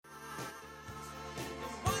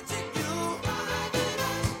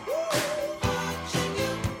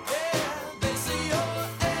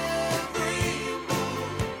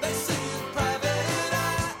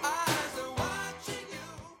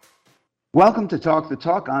Welcome to Talk the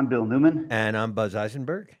Talk. I'm Bill Newman. And I'm Buzz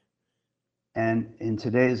Eisenberg. And in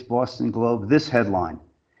today's Boston Globe, this headline: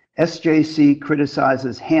 SJC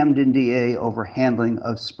criticizes Hamden DA over handling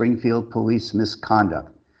of Springfield police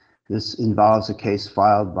misconduct. This involves a case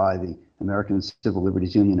filed by the American Civil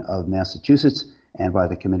Liberties Union of Massachusetts and by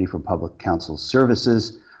the Committee for Public Counsel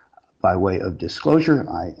Services. By way of disclosure,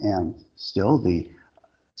 I am still the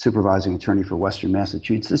supervising attorney for Western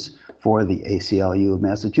Massachusetts for the ACLU of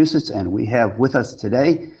Massachusetts, and we have with us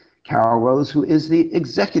today Carole Rose, who is the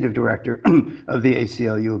executive director of the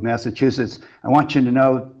ACLU of Massachusetts. I want you to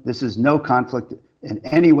know this is no conflict in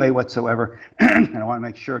any way whatsoever, and I want to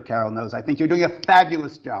make sure Carole knows I think you're doing a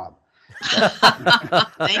fabulous job.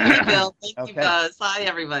 Thank you, Bill. Thank you, Buzz. Hi,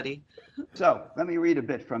 everybody. So let me read a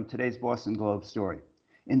bit from today's Boston Globe story.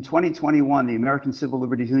 In 2021, the American Civil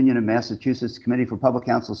Liberties Union of Massachusetts Committee for Public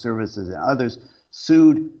Counsel Services and others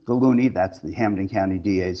sued Galuni, that's the Hamden County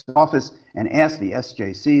DA's office, and asked the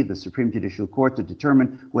SJC, the Supreme Judicial Court, to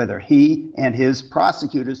determine whether he and his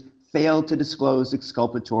prosecutors failed to disclose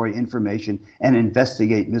exculpatory information and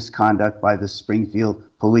investigate misconduct by the Springfield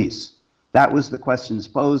police. That was the questions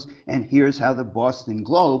posed, and here's how the Boston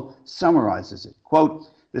Globe summarizes it. Quote,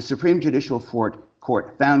 the Supreme Judicial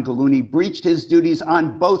Court found Galuni breached his duties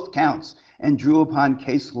on both counts and drew upon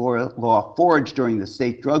case law forged during the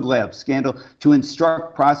state drug lab scandal to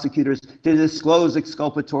instruct prosecutors to disclose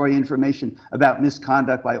exculpatory information about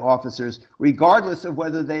misconduct by officers, regardless of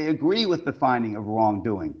whether they agree with the finding of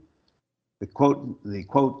wrongdoing. The quote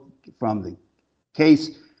from the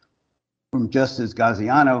case from Justice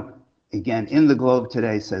Gaziano, again in the Globe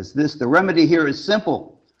today, says this: the remedy here is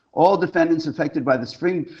simple. All defendants affected by the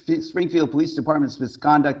Springfield Police Department's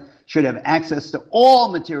misconduct should have access to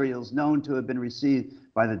all materials known to have been received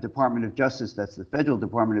by the Department of Justice, that's the Federal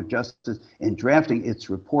Department of Justice, in drafting its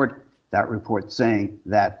report, that report saying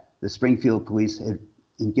that the Springfield Police had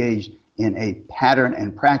engaged in a pattern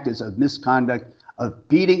and practice of misconduct, of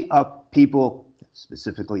beating up people,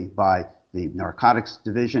 specifically by the Narcotics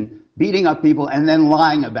Division, beating up people and then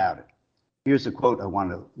lying about it. Here's a quote I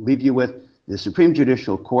want to leave you with. The Supreme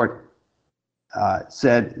Judicial Court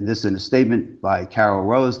said this in a statement by Carole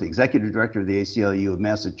Rose, the executive director of the ACLU of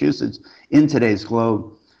Massachusetts, in today's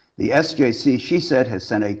Globe. The SJC, she said, has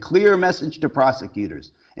sent a clear message to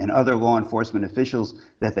prosecutors and other law enforcement officials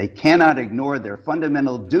that they cannot ignore their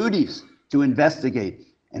fundamental duties to investigate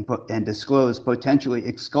and disclose potentially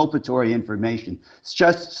exculpatory information,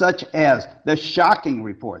 such as the shocking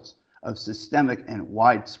reports of systemic and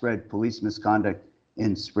widespread police misconduct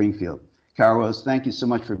in Springfield. Carole Rose, thank you so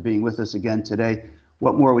much for being with us again today.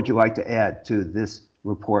 What more would you like to add to this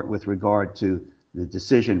report with regard to the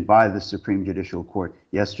decision by the Supreme Judicial Court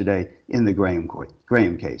yesterday in the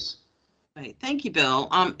Graham case? Right. Thank you, Bill.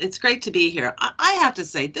 It's great to be here. I have to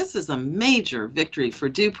say, this is a major victory for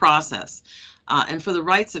due process and for the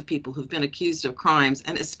rights of people who've been accused of crimes,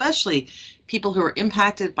 and especially people who are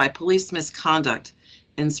impacted by police misconduct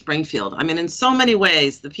in Springfield. I mean, in so many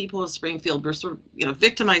ways, the people of Springfield were sort of,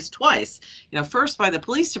 victimized twice. First by the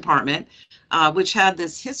police department, which had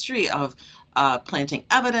this history of planting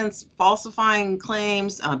evidence, falsifying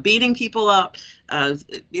claims, beating people up,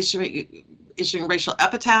 issuing racial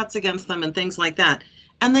epithets against them and things like that.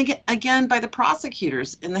 And then again by the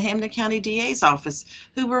prosecutors in the Hamden County DA's office,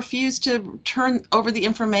 who refused to turn over the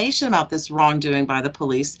information about this wrongdoing by the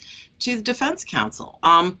police to the defense counsel.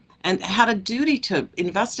 And had a duty to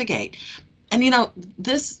investigate. And,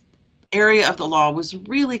 this area of the law was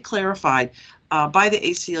really clarified by the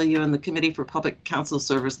ACLU and the Committee for Public Counsel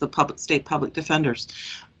Service, the state public defenders,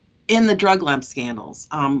 in the drug lab scandals,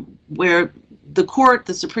 where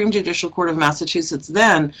the Supreme Judicial Court of Massachusetts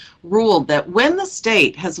then ruled that when the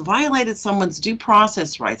state has violated someone's due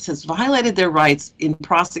process rights, has violated their rights in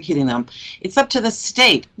prosecuting them, it's up to the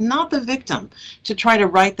state, not the victim, to try to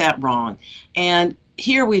right that wrong. And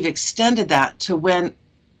here we've extended that to when,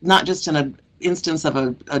 not just in an instance of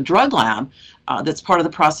a drug lab that's part of the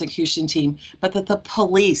prosecution team, but that the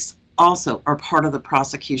police also are part of the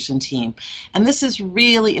prosecution team. And this is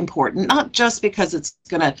really important, not just because it's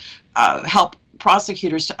going to help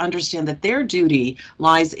prosecutors to understand that their duty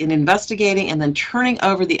lies in investigating and then turning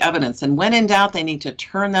over the evidence. And when in doubt, they need to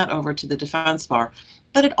turn that over to the defense bar.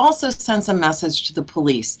 But it also sends a message to the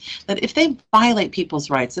police that if they violate people's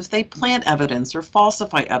rights, if they plant evidence or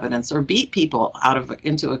falsify evidence or beat people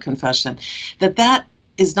into a confession, that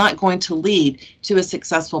is not going to lead to a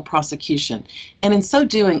successful prosecution. And in so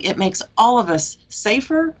doing, it makes all of us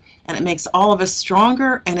safer, and it makes all of us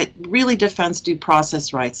stronger, and it really defends due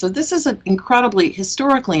process rights. So this is an incredibly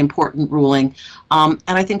historically important ruling, and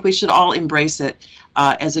I think we should all embrace it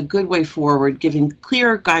as a good way forward, giving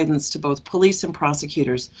clear guidance to both police and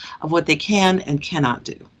prosecutors of what they can and cannot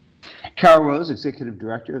do. Carole Rose, Executive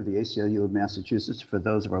Director of the ACLU of Massachusetts. For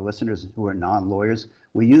those of our listeners who are non-lawyers,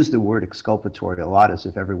 we use the word exculpatory a lot as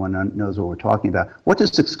if everyone knows what we're talking about. What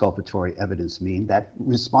does exculpatory evidence mean? That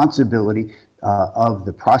responsibility of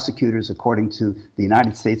the prosecutors, according to the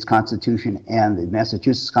United States Constitution and the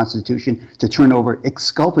Massachusetts Constitution, to turn over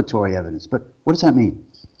exculpatory evidence. But what does that mean?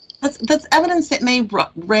 That's evidence that may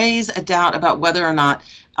raise a doubt about whether or not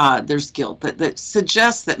there's guilt, that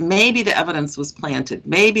suggests that maybe the evidence was planted,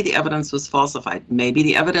 maybe the evidence was falsified, maybe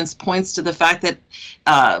the evidence points to the fact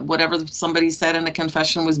that whatever somebody said in a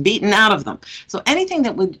confession was beaten out of them. So anything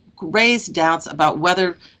that would raise doubts about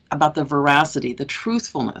the veracity, the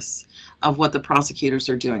truthfulness of what the prosecutors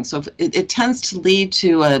are doing. So it tends to lead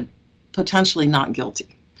to a potentially not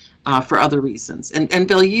guilty. For other reasons. And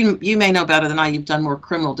Bill, you may know better than I. You've done more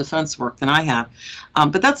criminal defense work than I have.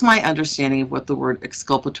 But that's my understanding of what the word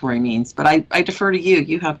exculpatory means. But I defer to you.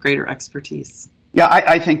 You have greater expertise. Yeah,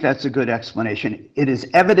 I think that's a good explanation. It is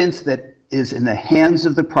evidence that is in the hands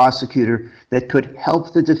of the prosecutor that could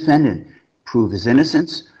help the defendant prove his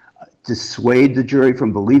innocence, dissuade the jury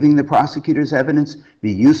from believing the prosecutor's evidence,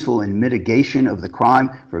 be useful in mitigation of the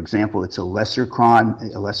crime. For example, it's a lesser crime,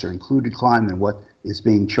 a lesser included crime than what is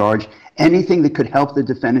being charged. Anything that could help the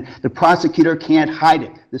defendant. The prosecutor can't hide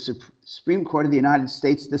it. The Supreme Court of the United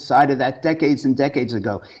States decided that decades and decades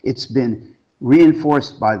ago. It's been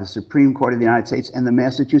reinforced by the Supreme Court of the United States and the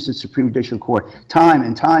Massachusetts Supreme Judicial Court time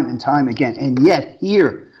and time and time again. And yet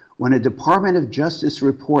here, when a Department of Justice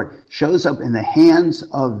report shows up in the hands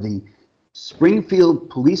of the Springfield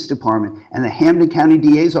Police Department and the Hampden County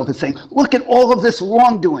DA's office saying, look at all of this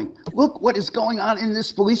wrongdoing. Look what is going on in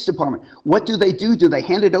this police department. What do? Do they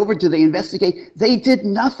hand it over? Do they investigate? They did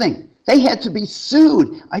nothing. They had to be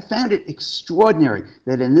sued. I found it extraordinary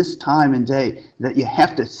that in this time and day that you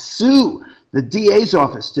have to sue the DA's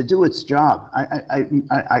office to do its job.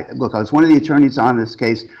 Look, I was one of the attorneys on this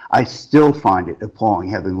case. I still find it appalling,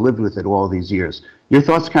 having lived with it all these years. Your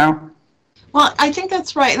thoughts, Carole? Well, I think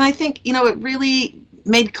that's right. And I think, it really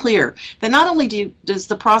made clear that not only does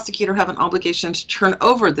the prosecutor have an obligation to turn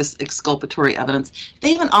over this exculpatory evidence,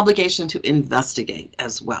 they have an obligation to investigate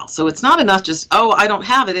as well. So it's not enough just, oh, I don't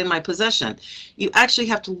have it in my possession. You actually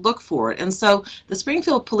have to look for it. And so the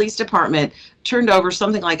Springfield Police Department turned over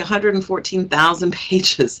something like 114,000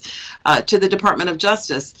 pages to the Department of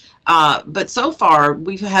Justice. But so far,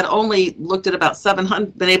 we've had only looked at about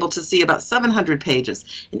 700, been able to see about 700 pages.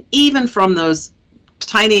 And even from those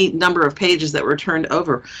tiny number of pages that were turned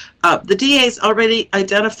over, the DA's already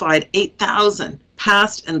identified 8,000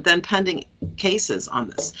 past and then pending cases on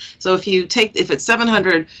this. So if it's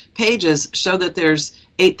 700 pages, show that there's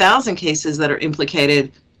 8,000 cases that are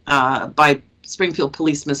implicated by Springfield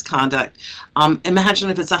police misconduct. Imagine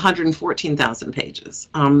if it's 114,000 pages.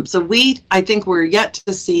 So I think we're yet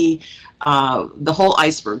to see the whole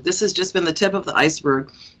iceberg. This has just been the tip of the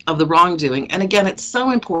iceberg of the wrongdoing. And again, it's so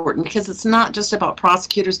important because it's not just about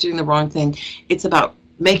prosecutors doing the wrong thing. It's about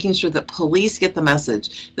making sure that police get the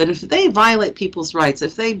message that if they violate people's rights,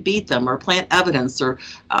 if they beat them or plant evidence or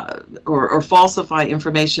falsify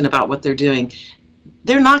information about what they're doing,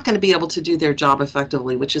 they're not going to be able to do their job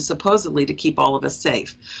effectively, which is supposedly to keep all of us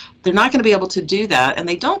safe. They're not going to be able to do that, and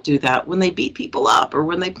they don't do that when they beat people up or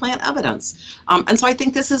when they plant evidence. And so I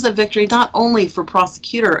think this is a victory not only for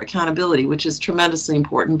prosecutor accountability, which is tremendously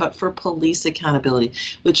important, but for police accountability,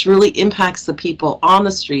 which really impacts the people on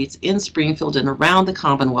the streets in Springfield and around the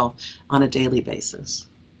Commonwealth on a daily basis.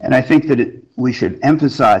 And I think that we should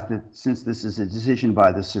emphasize that since this is a decision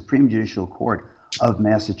by the Supreme Judicial Court of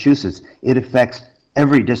Massachusetts, it affects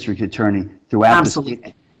every district attorney throughout the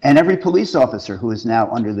state and every police officer who is now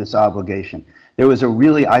under this obligation. There was a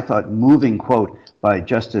really, I thought, moving quote by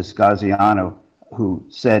Justice Gaziano, who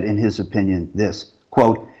said in his opinion this,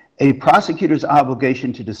 quote, "A prosecutor's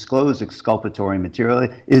obligation to disclose exculpatory material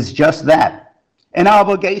is just that, an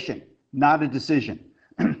obligation, not a decision."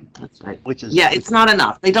 That's right. Which is, it's not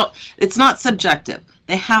enough. It's not subjective.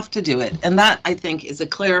 They have to do it. And that, I think, is a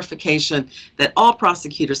clarification that all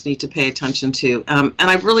prosecutors need to pay attention to. And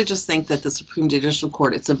I really just think that the Supreme Judicial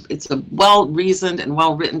Court, it's a well-reasoned and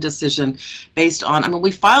well-written decision based on,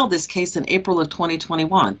 we filed this case in April of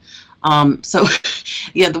 2021. So,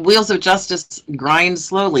 the wheels of justice grind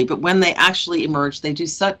slowly, but when they actually emerge,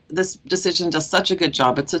 this decision does such a good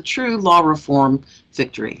job. It's a true law reform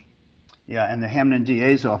victory. Yeah, and the Hampden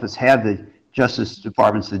DA's office had the Justice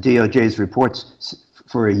Department's, the DOJ's reports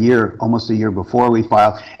for a year, almost a year before we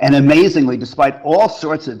filed. And amazingly, despite all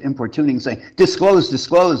sorts of importuning, saying, disclose,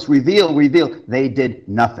 disclose, reveal, reveal, they did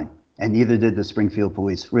nothing. And neither did the Springfield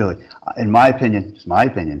police, really. In my opinion, just my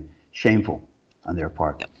opinion, shameful on their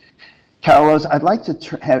part. Yep. Carole Rose, I'd like to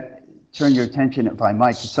turn your attention, if I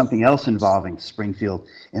might, to something else involving Springfield,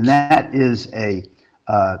 and that is a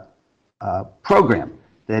program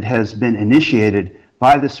that has been initiated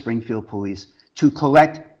by the Springfield police to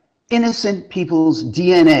collect innocent people's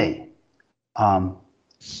DNA.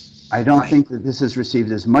 I don't think that this has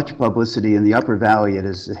received as much publicity in the Upper Valley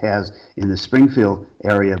as it has in the Springfield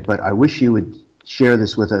area, but I wish you would share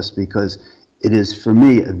this with us because it is, for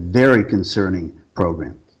me, a very concerning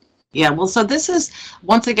program. Yeah, well, so this is,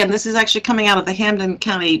 once again, this is actually coming out of the Hampden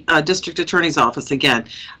County District Attorney's Office again.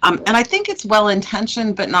 And I think it's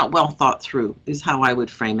well-intentioned, but not well thought through, is how I would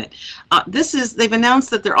frame it. They've announced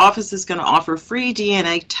that their office is going to offer free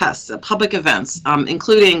DNA tests at public events,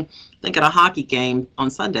 including, I think, at a hockey game on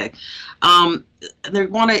Sunday. They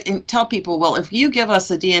want to tell people, well, if you give us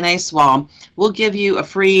a DNA swab, we'll give you a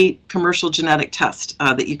free commercial genetic test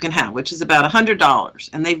that you can have, which is about $100.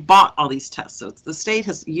 And they've bought all these tests. So the state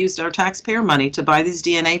has used our taxpayer money to buy these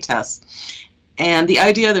DNA tests. And the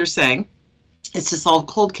idea, they're saying, is to solve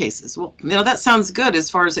cold cases. Well, you know, that sounds good as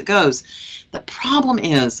far as it goes. The problem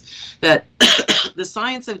is that the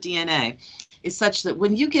science of DNA is such that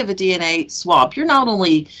when you give a DNA swab, you're not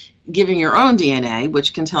only giving your own DNA,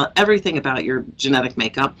 which can tell everything about your genetic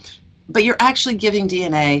makeup, but you're actually giving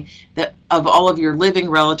DNA that of all of your living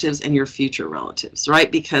relatives and your future relatives,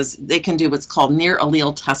 right? Because they can do what's called near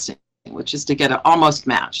allele testing, which is to get an almost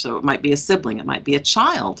match. So it might be a sibling, it might be a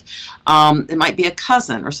child, it might be a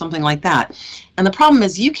cousin or something like that. And the problem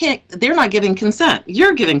is they're not giving consent.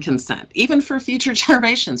 You're giving consent, even for future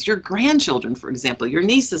generations, your grandchildren, for example, your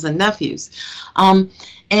nieces and nephews.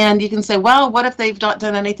 And you can say, well, what if they've not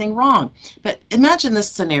done anything wrong? But imagine this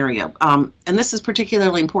scenario, and this is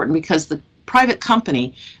particularly important because the private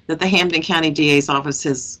company that the Hampden County DA's office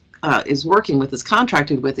is working with, is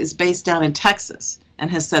contracted with, is based down in Texas and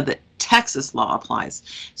has said that Texas law applies.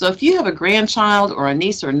 So if you have a grandchild or a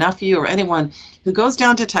niece or nephew or anyone who goes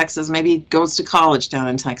down to Texas, maybe goes to college down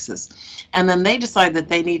in Texas, and then they decide that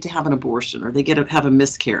they need to have an abortion or they have a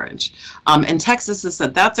miscarriage, and Texas has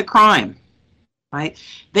said that's a crime, right?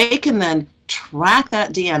 They can then track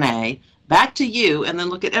that DNA back to you and then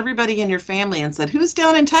look at everybody in your family and said, who's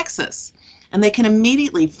down in Texas? And they can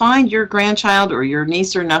immediately find your grandchild or your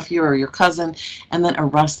niece or nephew or your cousin and then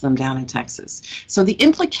arrest them down in Texas. So the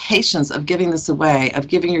implications of giving this away, of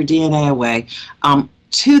giving your DNA away,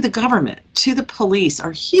 to the government, to the police,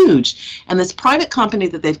 are huge. And this private company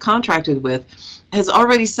that they've contracted with has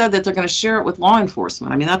already said that they're going to share it with law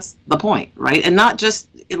enforcement. I mean, that's the point, right? And not just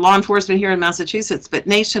law enforcement here in Massachusetts, but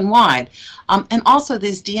nationwide. And also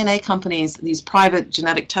these DNA companies, these private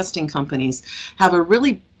genetic testing companies, have a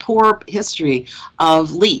really poor history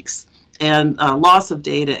of leaks and loss of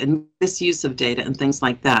data and misuse of data and things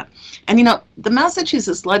like that. And you know, the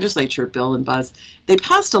Massachusetts legislature, Bill and Buzz, they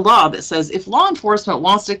passed a law that says if law enforcement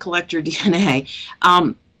wants to collect your DNA,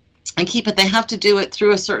 and keep it, they have to do it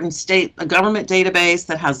through a certain state, a government database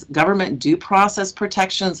that has government due process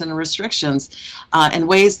protections and restrictions, and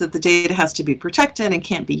ways that the data has to be protected and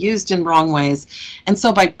can't be used in wrong ways. And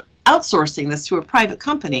so by outsourcing this to a private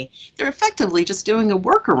company, they're effectively just doing a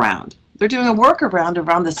workaround. They're doing a workaround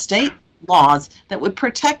around the state laws that would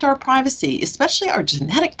protect our privacy, especially our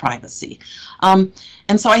genetic privacy.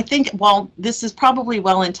 And so I think while this is probably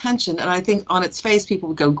well-intentioned, and I think on its face people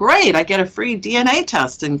would go, great, I get a free DNA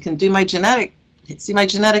test and can do see my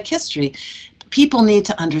genetic history, people need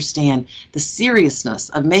to understand the seriousness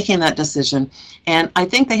of making that decision. And I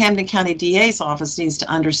think the Hampden County DA's office needs to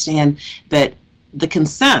understand that the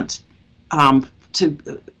consent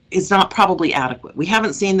is not probably adequate. We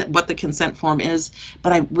haven't seen what the consent form is,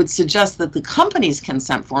 but I would suggest that the company's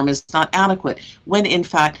consent form is not adequate when, in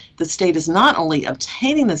fact, the state is not only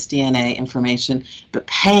obtaining this DNA information, but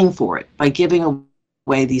paying for it by giving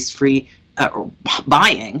away these free, or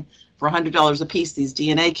buying for $100 a piece these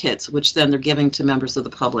DNA kits, which then they're giving to members of the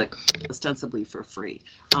public ostensibly for free.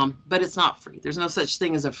 But it's not free. There's no such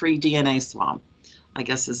thing as a free DNA swab, I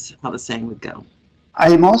guess is how the saying would go.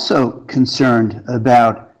 I am also concerned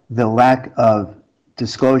about the lack of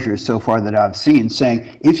disclosure so far that I've seen,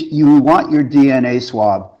 saying if you want your DNA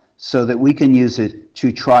swab so that we can use it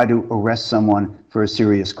to try to arrest someone for a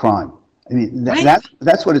serious crime. I mean,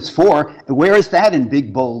 that's what it's for. Where is that in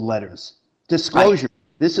big bold letters? Disclosure.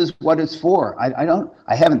 Right. This is what it's for.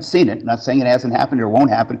 I haven't seen it. I'm not saying it hasn't happened or won't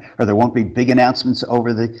happen, or there won't be big announcements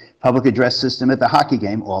over the public address system at the hockey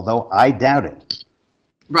game, although I doubt it.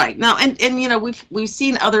 Right. Now, and you know, we've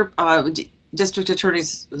seen other district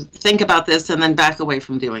attorneys think about this and then back away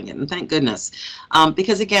from doing it, and thank goodness,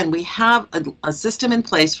 because again, we have a system in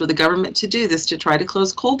place for the government to do this, to try to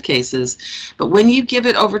close cold cases. But when you give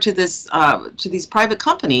it over to this to these private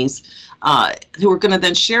companies who are going to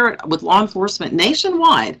then share it with law enforcement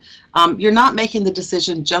nationwide, you're not making the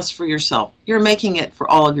decision just for yourself. You're making it for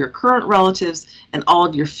all of your current relatives and all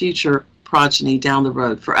of your future progeny down the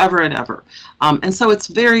road, forever and ever. And so it's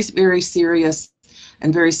very, very serious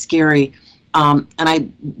and very scary. And I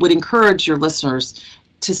would encourage your listeners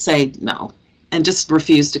to say no and just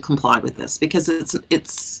refuse to comply with this, because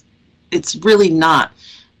it's really not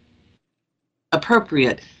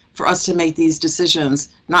appropriate for us to make these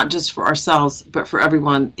decisions, not just for ourselves, but for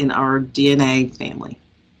everyone in our DNA family.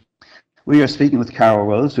 We are speaking with Carole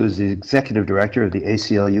Rose, who is the Executive Director of the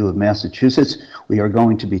ACLU of Massachusetts. We are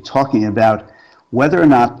going to be talking about whether or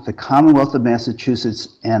not the Commonwealth of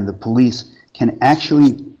Massachusetts and the police can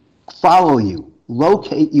actually follow you,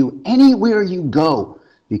 locate you anywhere you go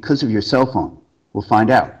because of your cell phone. We'll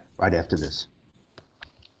find out right after this.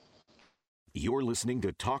 You're listening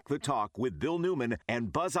to Talk the Talk with Bill Newman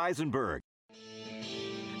and Buzz Eisenberg.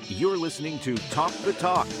 You're listening to Talk the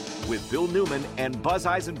Talk with Bill Newman and Buzz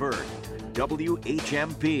Eisenberg,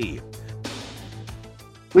 WHMP.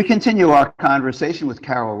 We continue our conversation with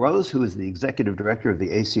Carole Rose, who is the Executive Director of the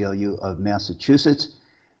ACLU of Massachusetts.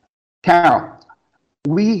 Carole,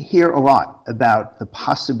 we hear a lot about the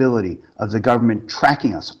possibility of the government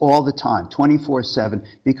tracking us all the time, 24/7,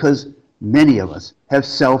 because many of us have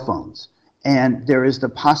cell phones. And there is the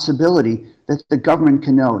possibility that the government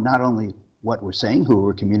can know not only what we're saying, who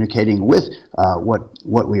we're communicating with,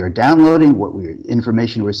 what we are downloading,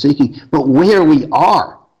 information we're seeking, but where we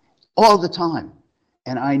are all the time.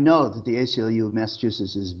 And I know that the ACLU of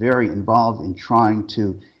Massachusetts is very involved in trying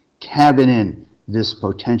to cabin in this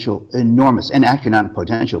potential enormous, and actually not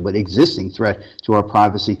potential, but existing threat to our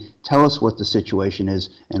privacy. Tell us what the situation is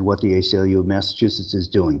and what the ACLU of Massachusetts is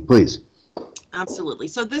doing, please. Absolutely.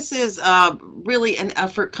 So this is really an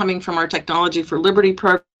effort coming from our Technology for Liberty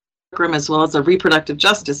program, as well as a reproductive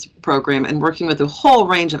justice program, and working with a whole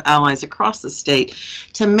range of allies across the state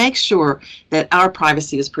to make sure that our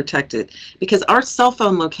privacy is protected. Because our cell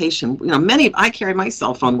phone location, you know, I carry my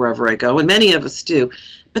cell phone wherever I go, and many of us do.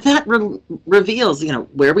 But that reveals, you know,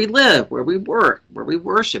 where we live, where we work, where we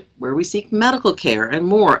worship, where we seek medical care, and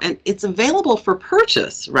more. And it's available for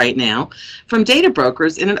purchase right now from data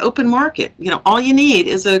brokers in an open market. You know, all you need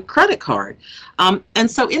is a credit card. And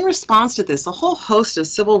so in response to this, a whole host of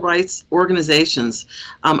civil rights organizations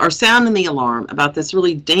are sounding the alarm about this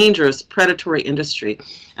really dangerous predatory industry.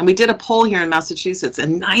 And we did a poll here in Massachusetts,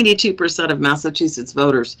 and 92% of Massachusetts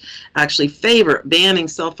voters actually favor banning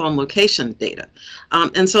cell phone location data.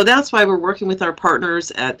 And so that's why we're working with our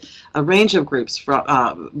partners at a range of groups,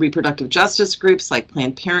 from reproductive justice groups like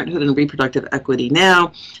Planned Parenthood and Reproductive Equity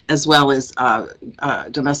Now, as well as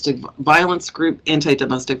domestic violence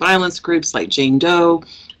anti-domestic violence groups like Jane Doe,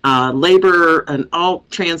 labor, and all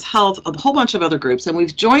trans health, a whole bunch of other groups. And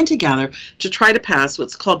we've joined together to try to pass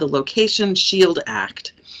what's called the Location Shield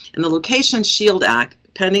Act. And the Location Shield Act,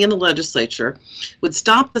 pending in the legislature, would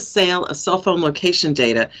stop the sale of cell phone location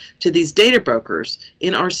data to these data brokers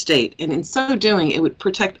in our state. And in so doing, it would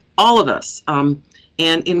protect all of us.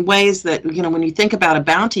 And in ways that, you know, when you think about a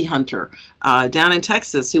bounty hunter down in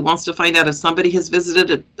Texas who wants to find out if somebody has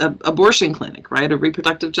visited an abortion clinic, right, a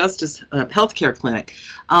reproductive justice healthcare clinic,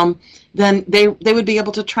 then they would be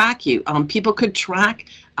able to track you. People could track,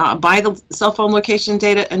 buy the cell phone location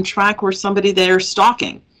data and track where somebody they're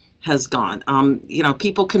stalking has gone. You know,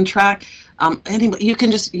 people can track, anybody. You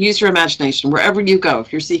can just use your imagination wherever you go.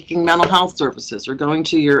 If you're seeking mental health services or going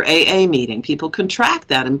to your AA meeting, people can track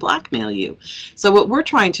that and blackmail you. So what we're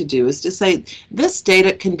trying to do is to say this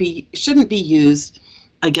data shouldn't be used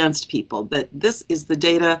against people, that this is the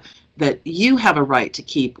data that you have a right to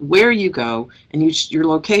keep where you go, and your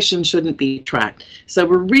location shouldn't be tracked. So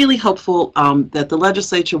we're really hopeful that the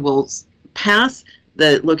legislature will pass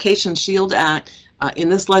the Location Shield Act in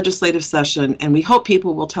this legislative session, and we hope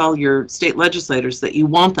people will tell your state legislators that you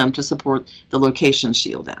want them to support the Location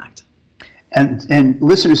Shield Act. And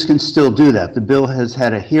listeners can still do that. The bill has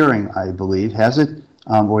had a hearing, I believe, has it?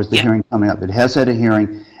 Or is the hearing coming up? It has had a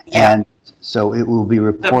hearing, and so it will be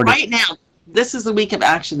reported. But right now, this is the week of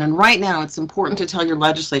action, and right now it's important to tell your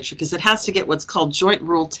legislature, because it has to get what's called Joint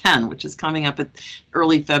Rule 10, which is coming up at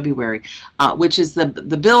early February, which is the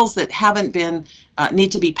bills that haven't been,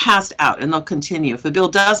 need to be passed out, and they'll continue. If a bill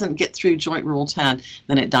doesn't get through Joint Rule 10,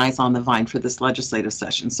 then it dies on the vine for this legislative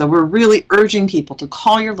session. So we're really urging people to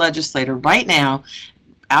call your legislator right now,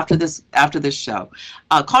 after this show.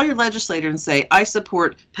 Call your legislator and say, I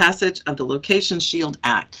support passage of the Location Shield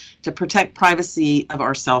Act to protect privacy of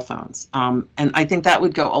our cell phones. And I think that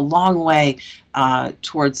would go a long way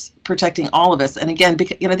towards protecting all of us. And again,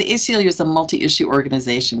 because, the ACLU is a multi-issue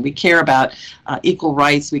organization. We care about equal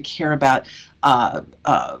rights. We care about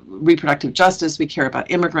reproductive justice. We care about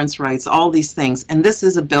immigrants' rights, all these things. And this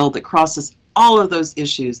is a bill that crosses all of those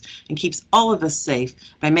issues and keeps all of us safe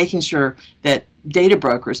by making sure that data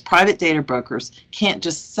brokers, private data brokers, can't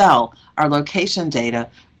just sell our location data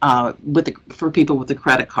for people with a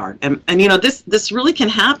credit card. And this really can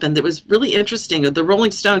happen. That was really interesting. The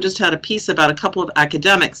Rolling Stone just had a piece about a couple of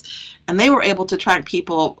academics, and they were able to track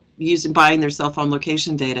people buying their cell phone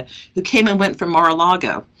location data who came and went from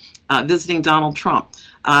Mar-a-Lago visiting Donald Trump.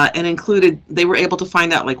 And they were able to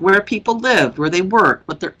find out where people lived, where they worked,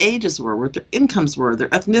 what their ages were, what their incomes were, their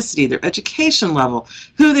ethnicity, their education level,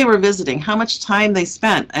 who they were visiting, how much time they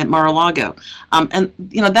spent at Mar-a-Lago.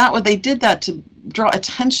 They did that to draw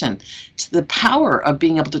attention to the power of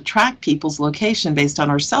being able to track people's location based on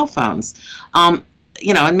our cell phones. And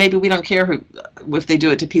maybe we don't care if they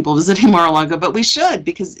do it to people visiting Mar-a-Lago, but we should,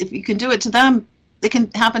 because if you can do it to them, it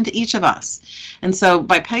can happen to each of us. And so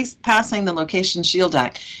by passing the Location Shield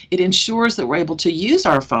Act, it ensures that we're able to use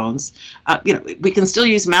our phones. We can still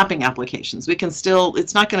use mapping applications.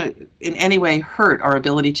 It's not going to in any way hurt our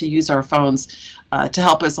ability to use our phones to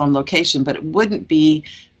help us on location, but what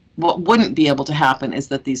wouldn't be able to happen is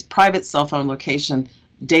that these private cell phone location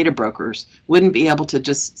data brokers wouldn't be able to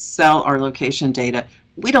just sell our location data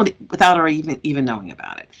without our even knowing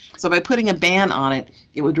about it. So by putting a ban on it,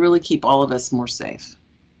 it would really keep all of us more safe.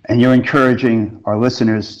 And you're encouraging our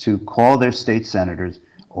listeners to call their state senators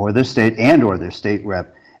or their state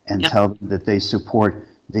rep and tell them that they support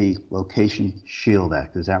the Location Shield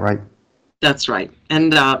Act. Is that right? That's right.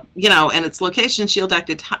 And, and it's Location Shield Act.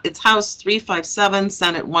 It's House 357,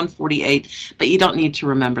 Senate 148, but you don't need to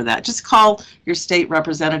remember that. Just call your state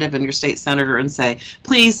representative and your state senator and say,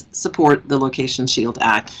 please support the Location Shield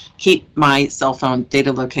Act. Keep my cell phone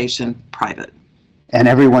data location private. And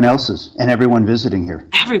everyone else's, and everyone visiting here.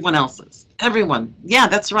 Everyone else's. Everyone. Yeah,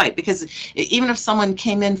 that's right. Because even if someone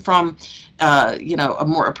came in from, a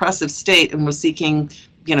more oppressive state and was seeking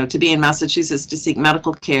to be in Massachusetts to seek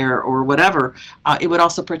medical care or whatever, it would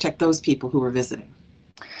also protect those people who were visiting.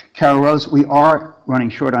 Carole Rose, we are running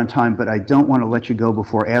short on time, but I don't want to let you go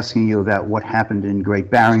before asking you about what happened in Great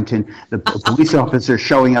Barrington, the police officer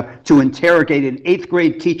showing up to interrogate an 8th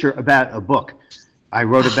grade teacher about a book. I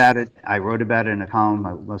wrote about it in a column,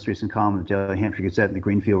 my most recent column in the Daily Hampshire Gazette and the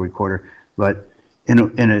Greenfield Recorder, but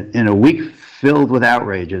in a week filled with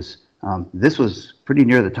outrages, this was pretty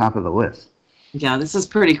near the top of the list. Yeah, this is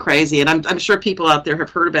pretty crazy, and I'm sure people out there have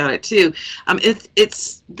heard about it too.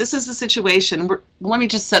 This is a situation. Let me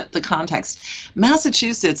just set the context.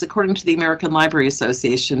 Massachusetts, according to the American Library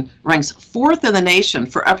Association, ranks 4th in the nation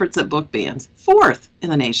for efforts at book bans. 4th in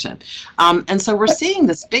the nation, and so we're seeing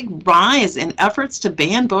this big rise in efforts to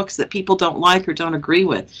ban books that people don't like or don't agree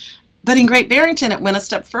with. But in Great Barrington, it went a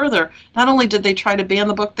step further. Not only did they try to ban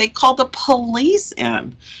the book, they called the police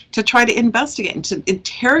in to try to investigate and to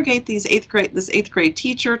interrogate this 8th grade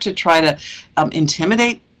teacher, to try to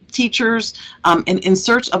intimidate teachers in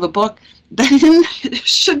search of a book that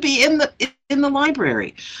should be in the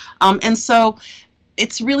library. And so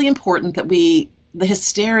it's really important that the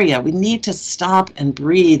hysteria, we need to stop and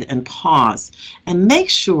breathe and pause and make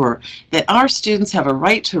sure that our students have a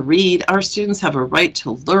right to read, our students have a right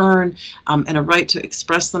to learn, and a right to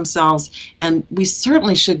express themselves. And we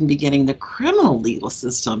certainly shouldn't be getting the criminal legal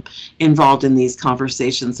system involved in these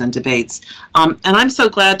conversations and debates. And I'm so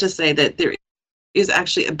glad to say that there is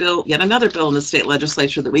actually a bill, yet another bill in the state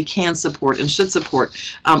legislature that we can support and should support,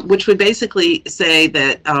 which would basically say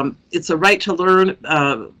that it's a right to learn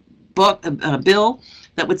bill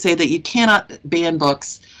that would say that you cannot ban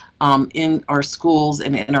books in our schools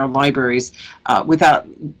and in our libraries without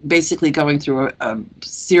basically going through a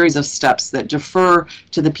series of steps that defer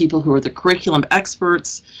to the people who are the curriculum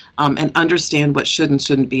experts and understand what should and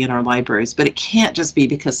shouldn't be in our libraries. But it can't just be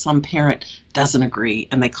because some parent doesn't agree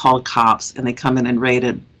and they call cops and they come in and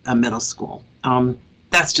raid a middle school.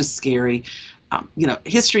 That's just scary.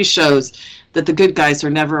 History shows that the good guys are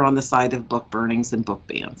never on the side of book burnings and book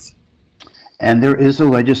bans. And there is a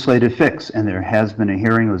legislative fix, and there has been a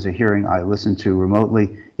hearing. It was a hearing I listened to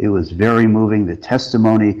remotely. It was very moving. The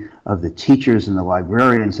testimony of the teachers and the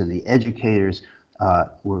librarians and the educators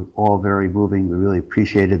were all very moving. We really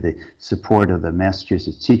appreciated the support of the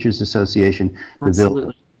Massachusetts Teachers Association.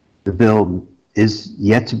 Absolutely. The bill is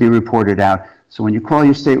yet to be reported out. So when you call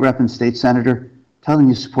your state rep and state senator, tell them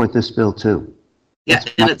you support this bill too. Yeah,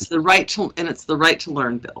 That's and my- it's the right to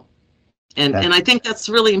learn bill. And I think that's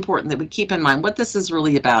really important that we keep in mind what this is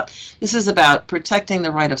really about. This is about protecting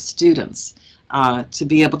the right of students to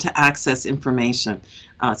be able to access information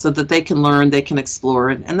so that they can learn, they can explore,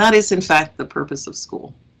 and that is in fact the purpose of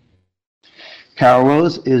school. Carole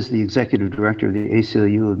Rose is the Executive Director of the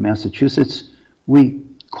ACLU of Massachusetts. We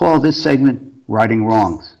call this segment Righting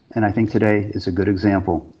Wrongs, and I think today is a good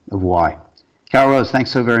example of why. Carole Rose, thanks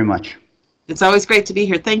so very much. It's always great to be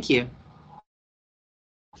here. Thank you.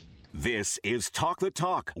 This is Talk the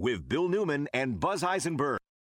Talk with Bill Newman and Buzz Eisenberg.